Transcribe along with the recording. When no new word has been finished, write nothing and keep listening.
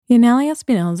Yanely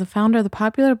Espinal is the founder of the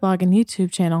popular blog and YouTube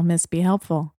channel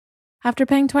MissBeHelpful. After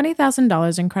paying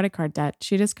 $20,000 in credit card debt,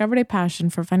 she discovered a passion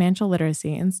for financial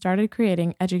literacy and started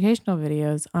creating educational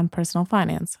videos on personal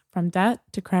finance, from debt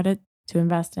to credit to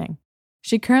investing.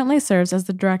 She currently serves as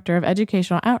the Director of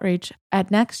Educational Outreach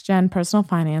at Next Gen Personal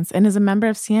Finance and is a member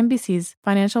of CNBC's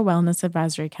Financial Wellness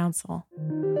Advisory Council.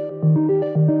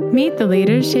 Meet the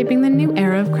leaders shaping the new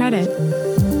era of credit.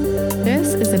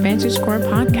 This is the VantageScore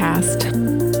podcast.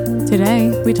 Today,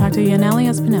 we talk to Yanely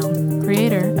Espinal,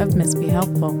 creator of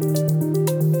MissBeHelpful.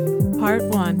 Part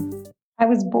 1. I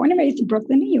was born and raised in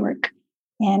Brooklyn, New York,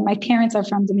 and my parents are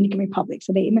from Dominican Republic.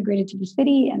 So they immigrated to the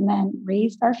city and then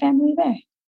raised our family there.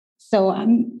 So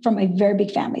I'm from a very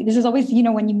big family. This is always,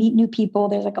 when you meet new people,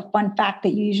 there's like a fun fact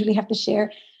that you usually have to share.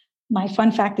 My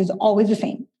fun fact is always the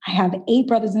same. I have 8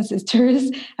 brothers and sisters.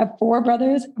 I have 4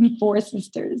 brothers and 4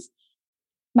 sisters.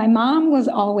 My mom was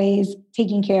always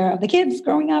taking care of the kids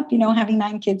growing up. Having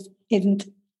 9 kids isn't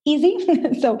easy.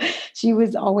 So she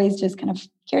was always just kind of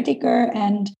caretaker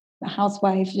and a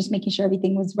housewife, just making sure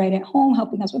everything was right at home,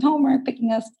 helping us with homework,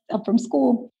 picking us up from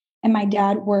school. And my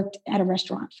dad worked at a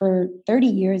restaurant for 30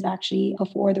 years, actually,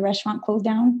 before the restaurant closed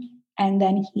down. And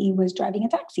then he was driving a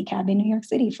taxi cab in New York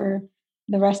City for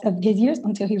the rest of his years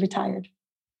until he retired.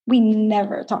 We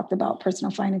never talked about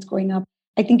personal finance growing up.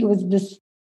 I think it was this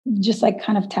just like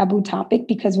kind of taboo topic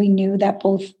because we knew that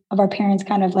both of our parents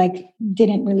kind of like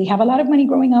didn't really have a lot of money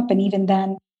growing up. And even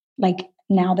then, like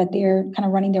now that they're kind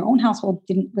of running their own household,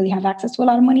 didn't really have access to a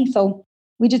lot of money. So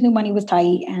we just knew money was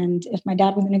tight. And if my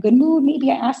dad was in a good mood,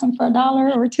 maybe I asked him for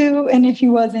 $1 or $2. And if he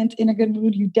wasn't in a good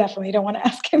mood, you definitely don't want to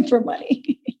ask him for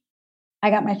money.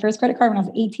 I got my first credit card when I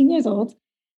was 18 years old.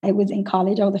 I was in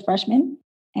college. I was a freshman.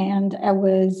 And I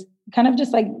was kind of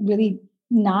just like really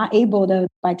not able to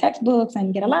buy textbooks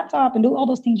and get a laptop and do all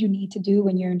those things you need to do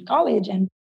when you're in college. And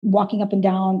walking up and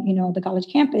down, the college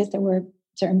campus, there were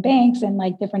certain banks and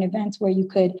like different events where you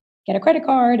could get a credit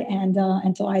card. And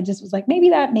so I just was like, maybe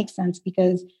that makes sense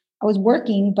because I was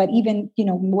working, but even,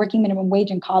 working minimum wage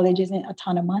in college isn't a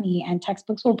ton of money and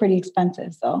textbooks were pretty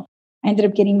expensive. So I ended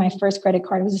up getting my first credit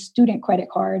card. It was a student credit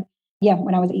card. Yeah,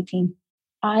 when I was 18.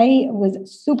 I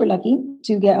was super lucky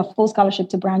to get a full scholarship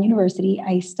to Brown University.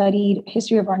 I studied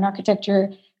history of art and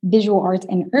architecture, visual arts,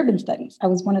 and urban studies. I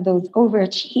was one of those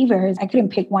overachievers. I couldn't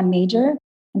pick one major.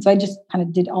 And so I just kind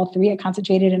of did all 3. I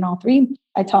concentrated in all 3.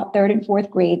 I taught 3rd and 4th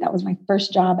grade. That was my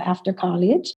first job after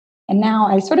college. And now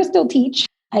I sort of still teach.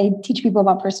 I teach people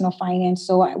about personal finance.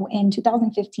 So in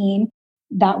 2015,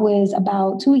 that was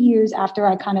about 2 years after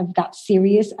I kind of got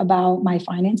serious about my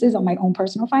finances, on my own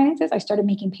personal finances. I started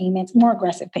making payments, more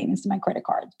aggressive payments to my credit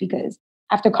cards because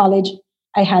after college,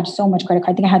 I had so much credit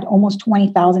card. I think I had almost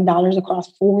 $20,000 across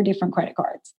 4 different credit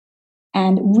cards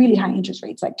and really high interest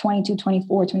rates, like 22,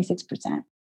 24, 26%.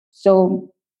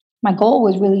 So my goal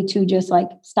was really to just like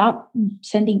stop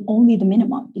sending only the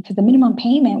minimum because the minimum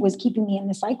payment was keeping me in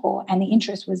the cycle and the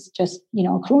interest was just,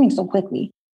 accruing so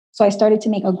quickly. So I started to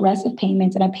make aggressive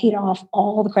payments and I paid off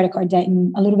all the credit card debt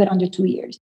in a little bit under 2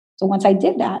 years. So once I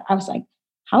did that, I was like,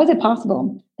 how is it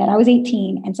possible that I was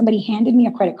 18 and somebody handed me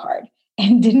a credit card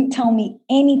and didn't tell me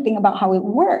anything about how it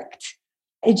worked?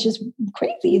 It's just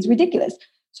crazy. It's ridiculous.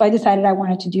 So I decided I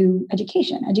wanted to do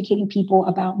education, educating people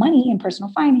about money and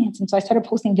personal finance. And so I started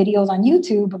posting videos on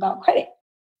YouTube about credit.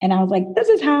 And I was like, this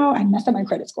is how I messed up my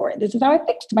credit score. This is how I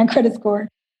fixed my credit score.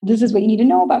 This is what you need to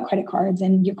know about credit cards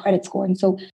and your credit score. And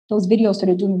so those videos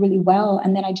started doing really well.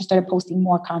 And then I just started posting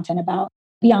more content about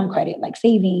beyond credit, like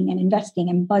saving and investing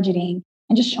and budgeting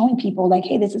and just showing people like,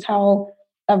 hey, this is how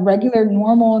a regular,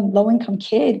 normal, low-income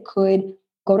kid could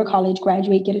go to college,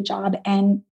 graduate, get a job,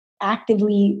 and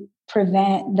actively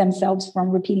prevent themselves from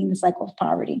repeating the cycle of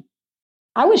poverty.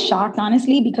 I was shocked,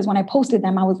 honestly, because when I posted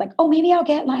them, I was like, oh, maybe I'll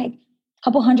get like a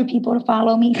couple hundred people to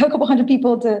follow me, a couple hundred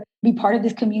people to be part of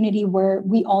this community where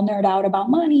we all nerd out about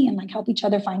money and like help each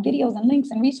other find videos and links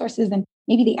and resources. And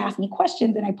maybe they ask me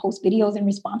questions and I post videos in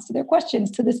response to their questions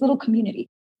to this little community.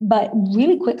 But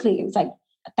really quickly, it was like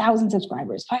 1,000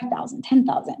 subscribers, 5,000,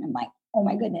 10,000. I'm like, oh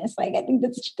my goodness, like I think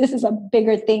this is a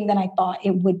bigger thing than I thought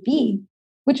it would be,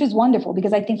 which is wonderful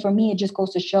because I think for me, it just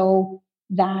goes to show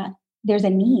that there's a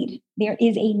need. There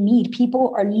is a need.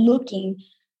 People are looking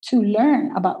to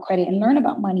learn about credit and learn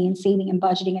about money and saving and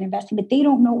budgeting and investing, but they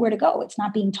don't know where to go. It's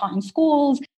not being taught in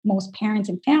schools. Most parents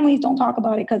and families don't talk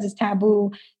about it because it's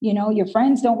taboo. Your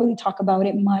friends don't really talk about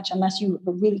it much unless you have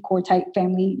a really core type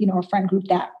family, a friend group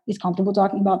that is comfortable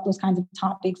talking about those kinds of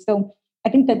topics. So I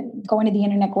think that going to the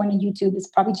internet, going to YouTube is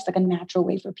probably just like a natural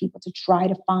way for people to try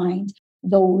to find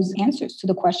those answers to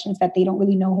the questions that they don't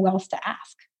really know who else to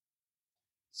ask.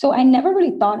 So I never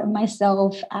really thought of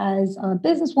myself as a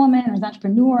businesswoman or as an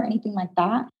entrepreneur or anything like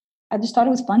that. I just thought it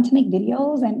was fun to make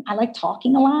videos, and I like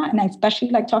talking a lot. And I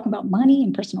especially like talking about money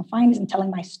and personal finance and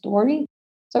telling my story.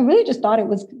 So I really just thought it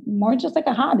was more just like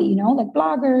a hobby, like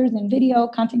bloggers and video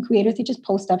content creators, they just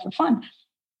post stuff for fun.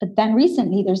 But then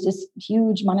recently there's this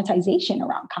huge monetization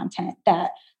around content that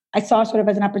I saw sort of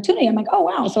as an opportunity. I'm like, oh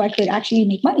wow, so I could actually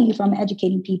make money from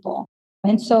educating people.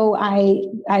 And so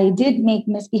I did make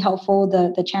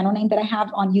MissBeHelpful. The channel name that I have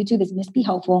on YouTube is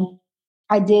MissBeHelpful.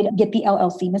 I did get the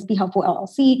LLC, MissBeHelpful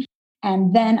LLC.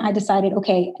 And then I decided,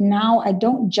 okay, now I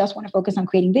don't just want to focus on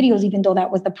creating videos, even though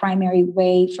that was the primary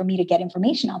way for me to get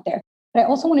information out there. But I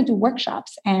also want to do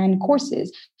workshops and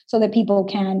courses so that people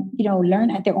can, learn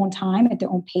at their own time, at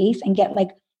their own pace, and get like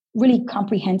really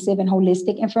comprehensive and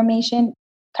holistic information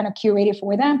kind of curated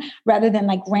for them, rather than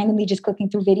like randomly just clicking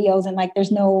through videos and like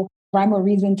there's no rhyme or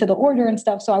reason to the order and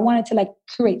stuff. So I wanted to like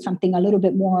create something a little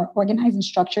bit more organized and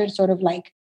structured, sort of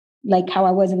like how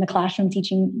I was in the classroom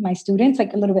teaching my students,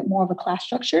 like a little bit more of a class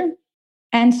structure.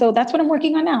 And so that's what I'm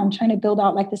working on now. I'm trying to build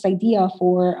out like this idea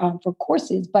for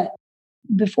courses. But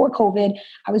before COVID,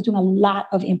 I was doing a lot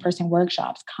of in-person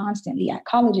workshops constantly at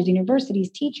colleges,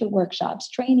 universities, teacher workshops,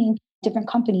 training. Different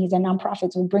companies and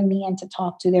nonprofits would bring me in to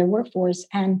talk to their workforce.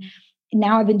 And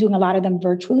now I've been doing a lot of them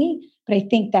virtually. But I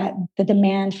think that the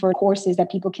demand for courses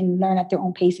that people can learn at their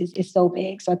own pace is so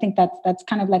big. So I think that's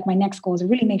kind of like my next goal, is to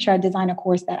really make sure I design a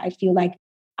course that I feel like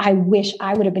I wish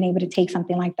I would have been able to take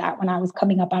something like that when I was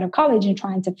coming up out of college and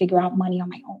trying to figure out money on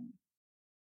my own.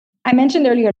 I mentioned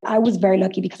earlier, I was very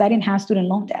lucky because I didn't have student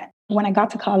loan debt. When I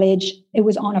got to college, it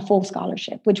was on a full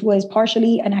scholarship, which was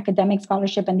partially an academic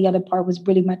scholarship. And the other part was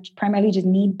really much primarily just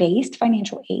need-based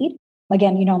financial aid.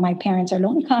 Again, my parents are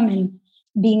low income, and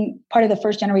being part of the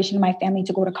first generation of my family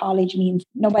to go to college means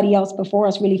nobody else before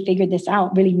us really figured this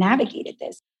out, really navigated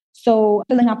this. So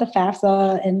filling out the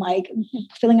FAFSA and like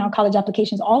filling out college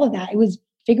applications, all of that, it was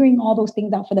figuring all those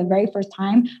things out for the very first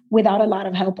time without a lot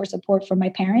of help or support from my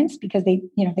parents, because they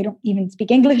don't even speak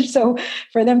English. So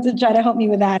for them to try to help me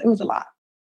with that, it was a lot.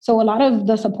 So a lot of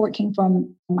the support came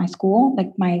from my school,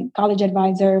 like my college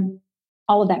advisor,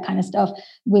 all of that kind of stuff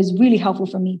was really helpful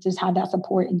for me to just have that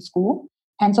support in school.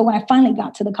 And so when I finally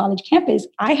got to the college campus,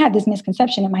 I had this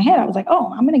misconception in my head. I was like,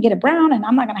 oh, I'm going to get a Brown and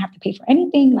I'm not going to have to pay for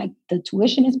anything. Like the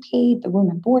tuition is paid, the room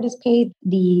and board is paid,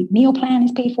 the meal plan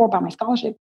is paid for by my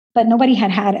scholarship. But nobody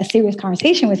had a serious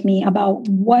conversation with me about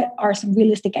what are some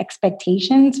realistic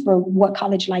expectations for what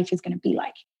college life is going to be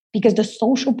like. Because the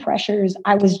social pressures,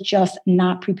 I was just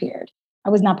not prepared.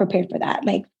 I was not prepared for that.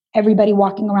 Like everybody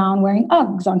walking around wearing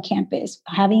Uggs on campus,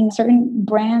 having a certain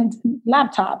brand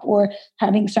laptop or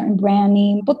having certain brand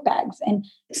name book bags, and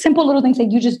simple little things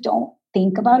that you just don't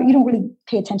think about. You don't really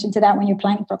pay attention to that when you're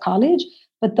planning for college.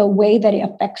 But the way that it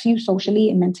affects you socially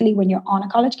and mentally when you're on a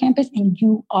college campus and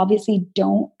you obviously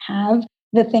don't have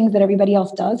the things that everybody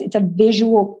else does, it's a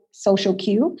visual social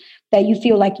cue that you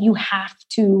feel like you have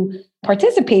to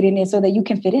participate in it so that you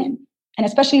can fit in. And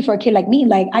especially for a kid like me,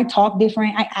 like I talk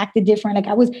different, I acted different. Like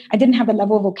I didn't have the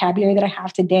level of vocabulary that I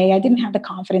have today. I didn't have the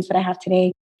confidence that I have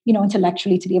today,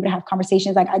 intellectually, to be able to have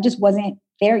conversations. Like I just wasn't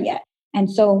there yet.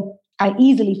 And so I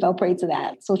easily fell prey to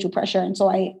that social pressure. And so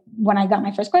when I got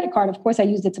my first credit card, of course, I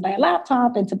used it to buy a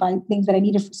laptop and to buy things that I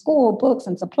needed for school, books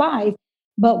and supplies.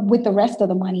 But with the rest of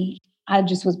the money, I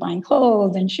just was buying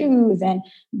clothes and shoes and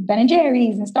Ben and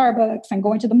Jerry's and Starbucks and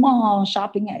going to the mall,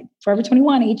 shopping at Forever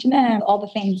 21, H&M, all the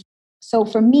things. So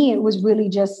for me, it was really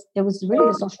the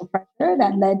social pressure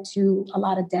that led to a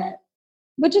lot of debt,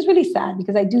 which is really sad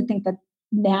because I do think that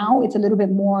now it's a little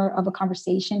bit more of a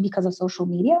conversation because of social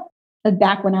media. But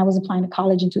back when I was applying to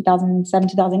college in 2007,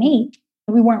 2008,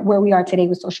 we weren't where we are today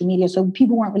with social media. So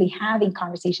people weren't really having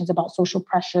conversations about social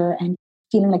pressure and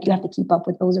feeling like you have to keep up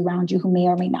with those around you who may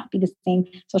or may not be the same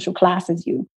social class as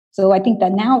you. So I think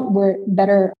that now we're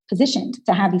better positioned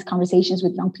to have these conversations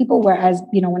with young people. Whereas,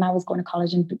 when I was going to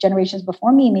college and generations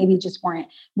before me, maybe just weren't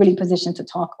really positioned to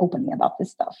talk openly about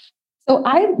this stuff. So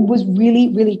I was really,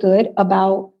 really good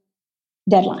about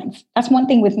deadlines. That's one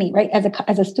thing with me, right?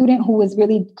 As a student who was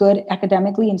really good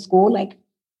academically in school, like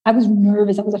I was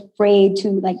nervous. I was afraid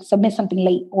to like submit something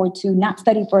late or to not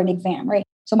study for an exam, right?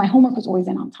 So my homework was always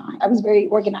in on time. I was very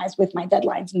organized with my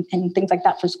deadlines and things like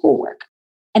that for schoolwork.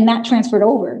 And that transferred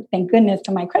over, thank goodness,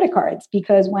 to my credit cards,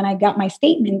 because when I got my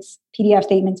statements, PDF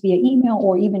statements via email,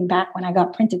 or even back when I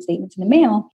got printed statements in the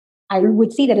mail, I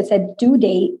would see that it said due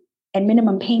date and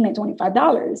minimum payment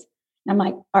 $25. And I'm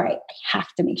like, all right, I have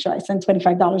to make sure I send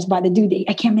 $25 by the due date.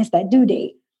 I can't miss that due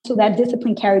date. So that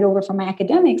discipline carried over from my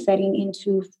academic setting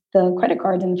into the credit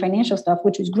cards and financial stuff,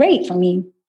 which was great for me.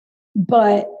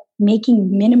 But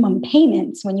making minimum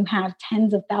payments when you have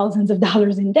tens of thousands of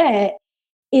dollars in debt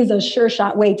is a sure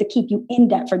shot way to keep you in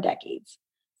debt for decades.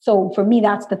 So for me,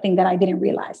 that's the thing that I didn't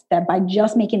realize, that by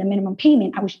just making the minimum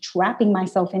payment, I was trapping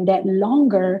myself in debt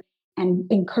longer and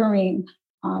incurring,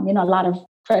 a lot of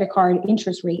credit card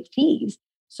interest rate fees.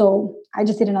 So I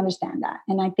just didn't understand that.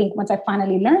 And I think once I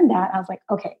finally learned that, I was like,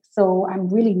 okay, so I'm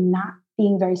really not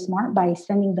being very smart by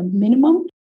sending the minimum.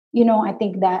 I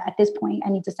think that at this point, I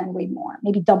need to send way more,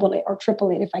 maybe double it or triple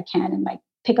it if I can, and like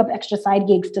pick up extra side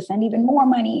gigs to send even more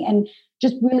money, and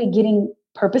just really getting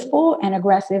purposeful and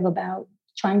aggressive about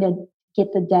trying to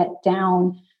get the debt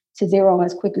down to zero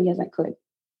as quickly as I could.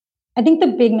 I think the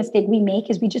big mistake we make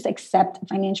is we just accept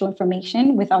financial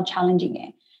information without challenging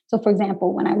it. So for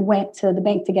example, when I went to the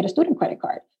bank to get a student credit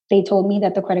card, they told me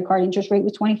that the credit card interest rate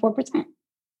was 24%.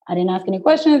 I didn't ask any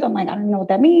questions. I'm like, I don't even know what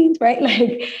that means, right?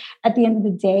 Like at the end of the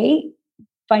day,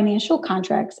 financial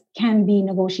contracts can be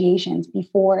negotiations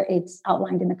before it's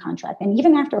outlined in the contract. And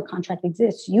even after a contract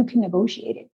exists, you can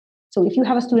negotiate it. So if you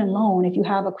have a student loan, if you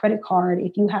have a credit card,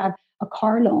 if you have a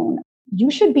car loan, you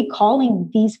should be calling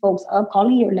these folks up,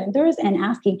 calling your lenders and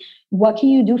asking, what can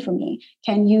you do for me?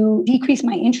 Can you decrease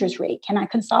my interest rate? Can I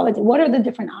consolidate? What are the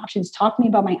different options? Talk to me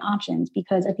about my options.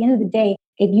 Because at the end of the day,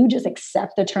 if you just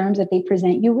accept the terms that they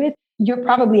present you with, you're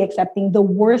probably accepting the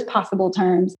worst possible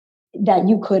terms that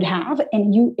you could have.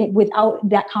 And without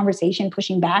that conversation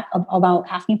pushing back about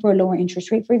asking for a lower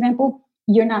interest rate, for example,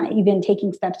 you're not even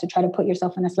taking steps to try to put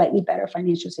yourself in a slightly better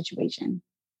financial situation.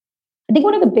 I think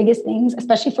one of the biggest things,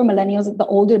 especially for millennials, the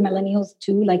older millennials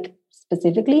too, like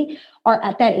specifically, are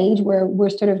at that age where we're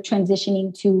sort of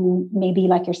transitioning to maybe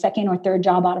like your second or third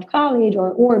job out of college,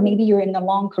 or maybe you're in a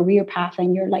long career path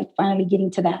and you're like finally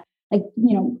getting to that, like,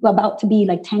 about to be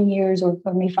like 10 years or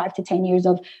maybe 5 to 10 years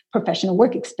of professional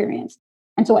work experience.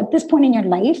 And so at this point in your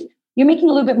life, you're making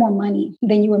a little bit more money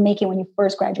than you were making when you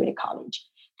first graduated college.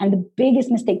 And the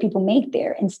biggest mistake people make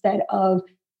there, instead of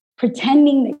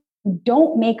pretending that you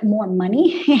don't make more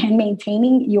money and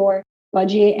maintaining your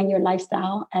budget and your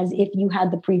lifestyle as if you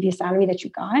had the previous salary that you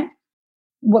got,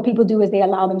 what people do is they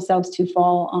allow themselves to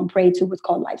fall on prey to what's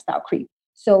called lifestyle creep.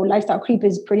 So lifestyle creep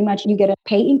is pretty much you get a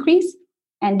pay increase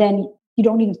and then you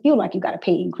don't even feel like you got a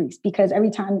pay increase, because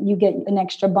every time you get an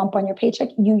extra bump on your paycheck,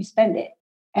 you spend it.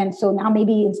 And so now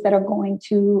maybe instead of going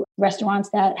to restaurants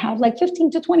that have like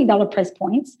 $15 to $20 price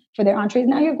points for their entrees,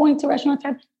 now you're going to restaurants that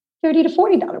have $30 to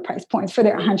 $40 price points for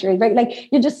their entrees, right?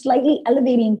 Like you're just slightly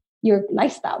elevating your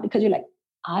lifestyle because you're like,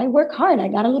 I work hard. I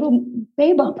got a little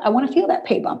pay bump. I want to feel that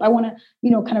pay bump. I want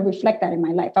to, kind of reflect that in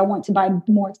my life. I want to buy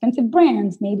more expensive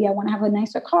brands. Maybe I want to have a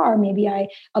nicer car. Maybe I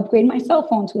upgrade my cell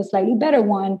phone to a slightly better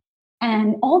one.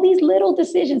 And all these little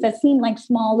decisions that seem like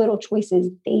small little choices,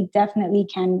 they definitely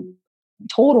can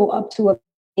total up to a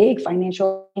big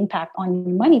financial impact on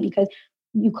your money, because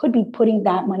you could be putting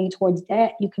that money towards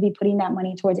debt. You could be putting that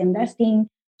money towards investing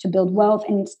to build wealth.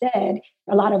 And instead,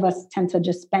 a lot of us tend to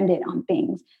just spend it on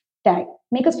things that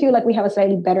make us feel like we have a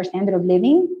slightly better standard of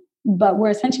living, but we're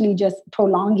essentially just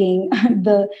prolonging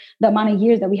the amount of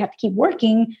years that we have to keep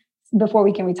working before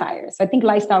we can retire. So I think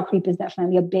lifestyle creep is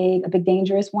definitely a big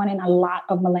dangerous one in a lot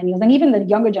of millennials. And even the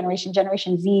younger generation,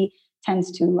 Generation Z,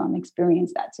 tends to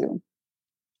experience that too.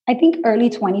 I think early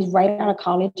 20s, right out of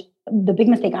college, the big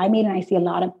mistake I made, and I see a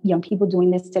lot of young people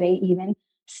doing this today even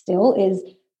still, is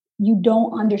you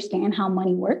don't understand how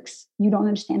money works. You don't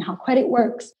understand how credit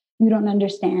works. You don't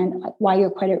understand why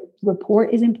your credit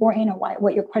report is important, or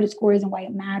what your credit score is and why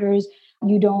it matters.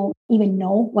 You don't even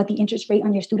know what the interest rate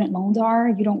on your student loans are.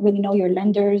 You don't really know your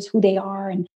lenders, who they are,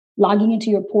 and logging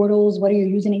into your portals. What are your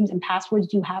usernames and passwords?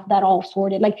 Do you have that all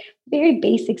sorted? Like very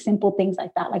basic, simple things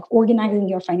like that, like organizing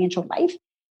your financial life.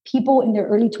 People in their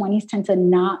early 20s tend to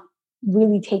not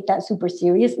really take that super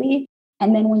seriously.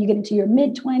 And then when you get into your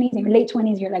mid 20s and your late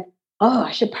 20s, you're like, oh,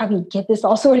 I should probably get this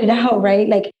all sorted out, right?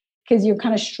 Like, because you're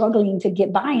kind of struggling to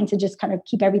get by and to just kind of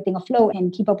keep everything afloat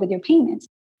and keep up with your payments.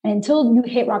 And until you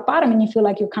hit rock bottom and you feel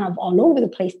like you're kind of all over the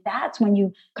place, that's when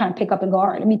you kind of pick up and go, all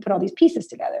right, let me put all these pieces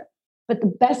together. But the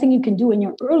best thing you can do in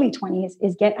your early 20s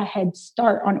is get a head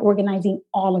start on organizing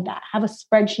all of that. Have a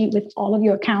spreadsheet with all of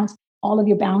your accounts, all of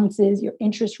your balances, your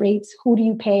interest rates, who do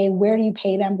you pay, where do you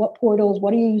pay them, what portals,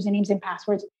 what are your usernames and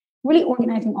passwords, really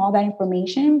organizing all that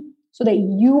information so that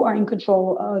you are in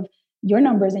control of your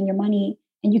numbers and your money,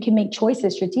 and you can make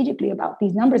choices strategically about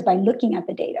these numbers by looking at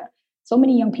the data. So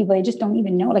many young people, they just don't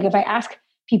even know. Like if I ask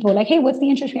people like, hey, what's the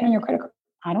interest rate on your credit card?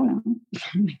 I don't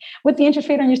know. What's the interest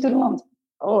rate on your student loans?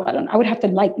 Oh, I don't know. I would have to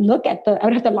I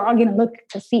would have to log in and look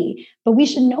to see. But we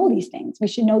should know these things. We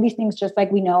should know these things just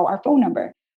like we know our phone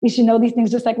number. We should know these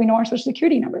things just like we know our social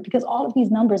security number, because all of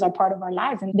these numbers are part of our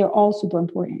lives and they're all super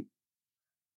important.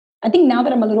 I think now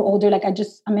that I'm a little older, like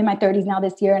I'm in my 30s now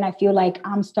this year, and I feel like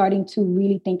I'm starting to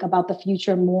really think about the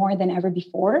future more than ever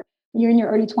before. When you're in your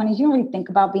early 20s, you don't really think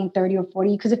about being 30 or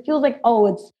 40 because it feels like, oh,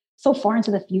 it's so far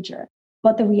into the future.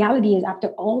 But the reality is, after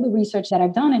all the research that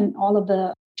I've done and all of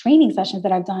the training sessions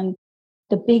that I've done,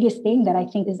 the biggest thing that I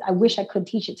think is, I wish I could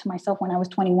teach it to myself when I was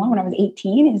 21, when I was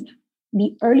 18, is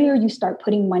the earlier you start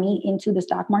putting money into the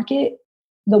stock market,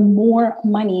 the more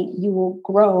money you will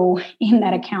grow in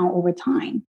that account over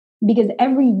time. Because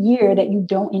every year that you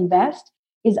don't invest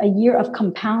is a year of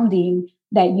compounding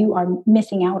that you are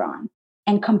missing out on.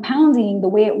 And compounding, the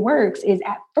way it works is,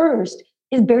 at first,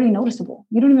 is barely noticeable.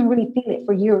 You don't even really feel it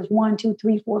for years 1, 2,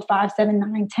 3, 4, 5, 7,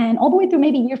 9, 10, all the way through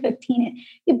maybe year 15.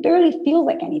 It barely feels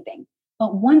like anything.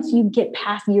 But once you get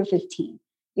past year 15,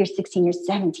 year 16, year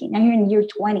 17, now you're in year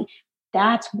 20,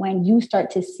 that's when you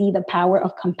start to see the power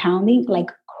of compounding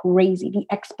like crazy, the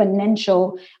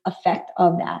exponential effect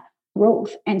of that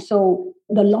growth. And so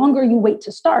the longer you wait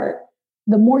to start,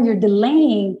 the more you're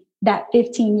delaying that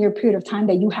 15-year period of time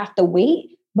that you have to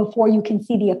wait before you can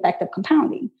see the effect of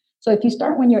compounding. So if you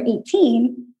start when you're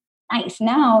 18, nice.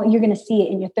 Now you're going to see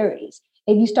it in your 30s.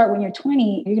 If you start when you're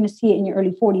 20, you're going to see it in your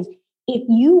early 40s. If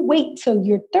you wait till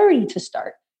you're 30 to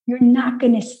start, you're not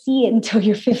going to see it until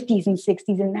your 50s and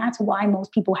 60s. And that's why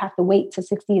most people have to wait to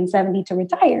 60 and 70 to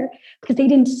retire, because they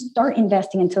didn't start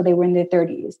investing until they were in their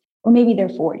 30s or maybe their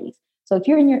 40s. So if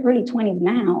you're in your early 20s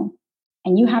now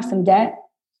and you have some debt,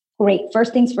 great.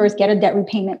 First things first, get a debt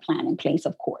repayment plan in place,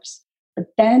 of course. But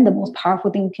then the most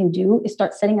powerful thing you can do is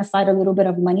start setting aside a little bit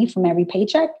of money from every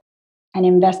paycheck and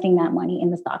investing that money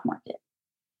in the stock market.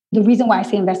 The reason why I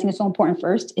say investing is so important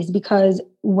first is because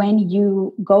when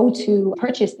you go to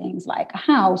purchase things like a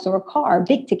house or a car,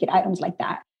 big ticket items like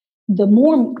that, the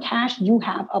more cash you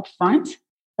have up front,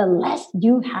 the less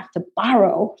you have to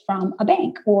borrow from a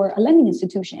bank or a lending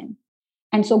institution.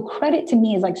 And so credit to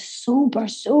me is like super,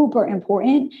 super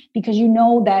important, because you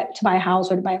know that to buy a house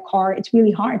or to buy a car, it's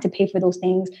really hard to pay for those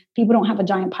things. People don't have a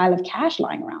giant pile of cash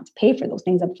lying around to pay for those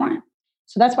things up front.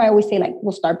 So that's why I always say, like,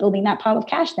 we'll start building that pile of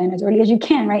cash then as early as you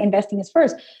can, right? Investing is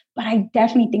first. But I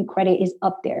definitely think credit is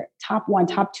up there. Top one,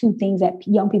 top two things that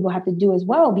young people have to do as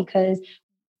well, because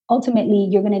ultimately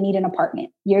you're going to need an apartment.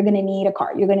 You're going to need a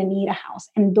car. You're going to need a house.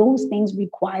 And those things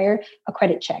require a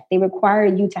credit check. They require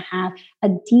you to have a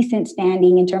decent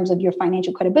standing in terms of your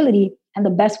financial credibility. And the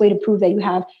best way to prove that you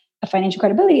have a financial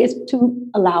credibility is to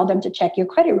allow them to check your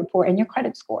credit report and your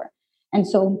credit score. And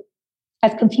so,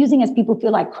 as confusing as people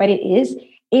feel like credit is,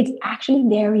 it's actually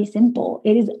very simple.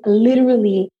 It is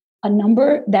literally a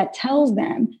number that tells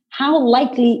them how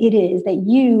likely it is that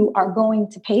you are going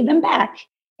to pay them back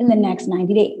in the next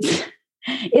 90 days.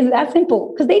 It's that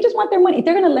simple, because they just want their money. If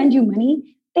they're going to lend you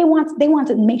money, they want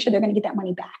to make sure they're going to get that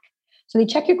money back. So they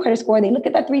check your credit score, they look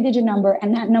at that 3-digit number,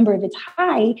 and that number, if it's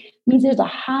high, means there's a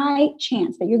high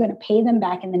chance that you're going to pay them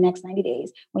back in the next 90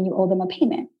 days when you owe them a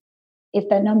payment. If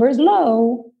that number is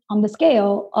low on the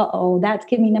scale, that's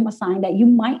giving them a sign that you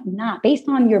might not, based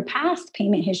on your past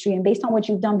payment history and based on what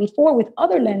you've done before with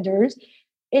other lenders,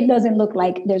 it doesn't look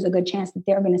like there's a good chance that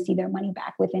they're going to see their money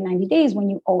back within 90 days when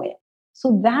you owe it.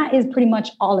 So that is pretty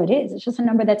much all it is. It's just a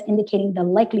number that's indicating the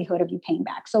likelihood of you paying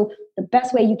back. So the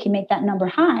best way you can make that number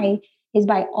high is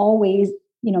by always,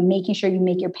 making sure you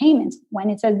make your payments. When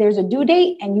it says there's a due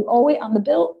date and you owe it on the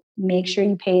bill, make sure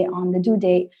you pay it on the due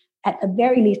date, at the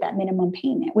very least, that minimum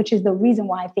payment, which is the reason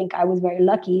why I think I was very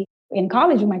lucky in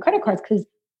college with my credit cards, because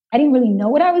I didn't really know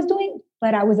what I was doing,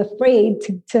 but I was afraid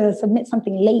to submit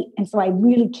something late. And so I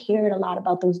really cared a lot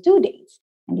about those due dates.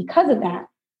 And because of that,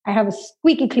 I have a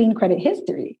squeaky clean credit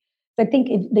history. So I think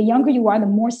if the younger you are, the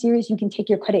more serious you can take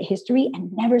your credit history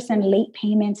and never send late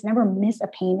payments, never miss a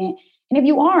payment. And if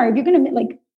you're going to,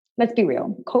 like, let's be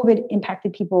real, COVID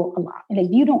impacted people a lot. And if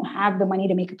you don't have the money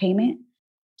to make a payment,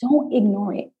 don't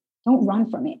ignore it. Don't run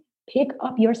from it. Pick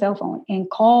up your cell phone and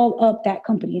call up that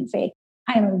company and say,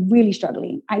 I am really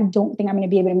struggling. I don't think I'm going to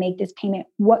be able to make this payment.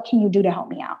 What can you do to help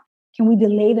me out? Can we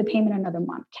delay the payment another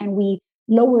month? Can we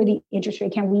lower the interest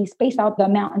rate? Can we space out the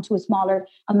amount into a smaller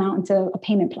amount into a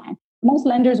payment plan? Most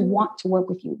lenders want to work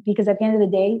with you because at the end of the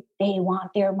day, they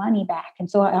want their money back. And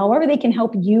so however they can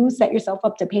help you set yourself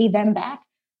up to pay them back,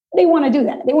 they want to do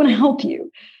that. They want to help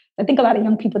you. I think a lot of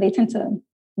young people, they tend to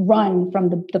run from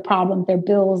the problem, their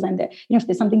bills, and if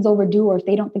there's something's overdue or if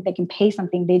they don't think they can pay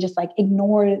something, they just like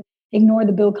ignore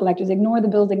the bill collectors, ignore the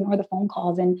bills, ignore the phone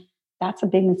calls. And that's a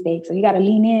big mistake. So you got to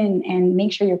lean in and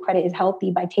make sure your credit is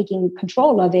healthy by taking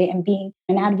control of it and being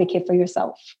an advocate for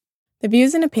yourself. The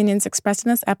views and opinions expressed in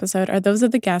this episode are those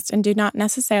of the guest and do not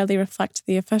necessarily reflect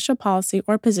the official policy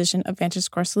or position of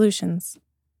VantageScore Solutions.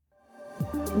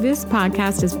 This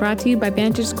podcast is brought to you by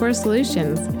VantageScore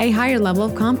Solutions, a higher level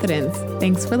of confidence.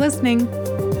 Thanks for listening.